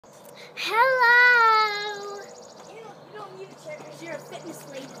Hello! You don't need a chair because you're a fitness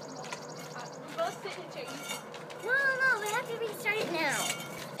lady. We both sit in a chair. No, we have to be started now.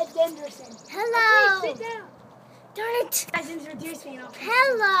 It's Anderson. Hello! Okay, sit down. Darn it! Guys, introduce me.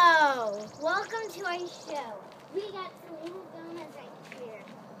 Hello! Welcome to our show. We got some little donuts right here.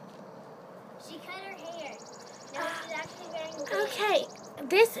 She cut her hair. No, she's actually wearing wigs. Okay,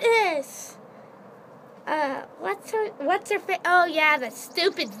 this is, what's her oh yeah, the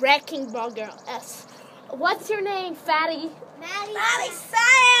stupid wrecking ball girl. What's your name, fatty? Miley.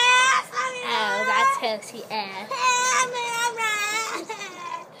 Oh, that's who she is.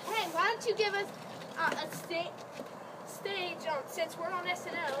 Hey, why don't you give us a stage since we're on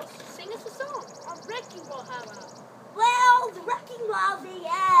SNL, sing us a song on Wrecking Ball, how about? Well, the wrecking ball video.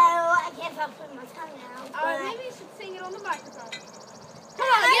 I can't stop putting my tongue out. Maybe you should sing it on the microphone. Come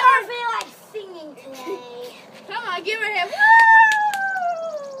on, I don't feel like singing today. Come on, give her a hand. Woo!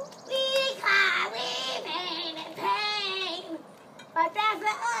 We cry, we pain and pain, but that's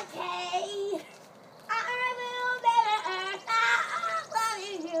okay. I will never stop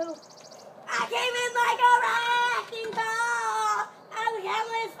loving you. I came in like a wrecking ball. I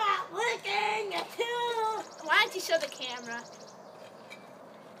can't stop looking at you. Why don't you show the camera?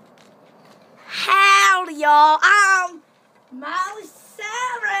 Howdy, y'all. I'm Miley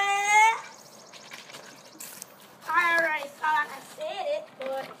Cirus. I already thought I said it,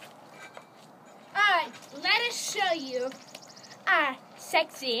 but Alright, let us show you our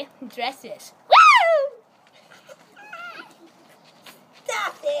sexy dresses. Woo!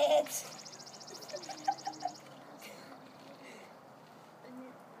 stop it.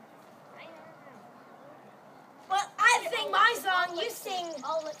 Well, I sing my song. You sing.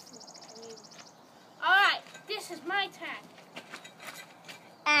 Alright, this is my turn.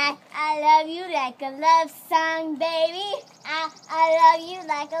 I love you like a love song, baby. I love you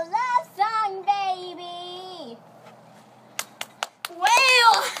like a love song, baby.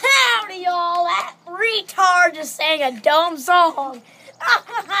 Well, howdy, y'all. That retard just sang a dumb song.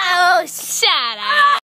 Oh, shut up.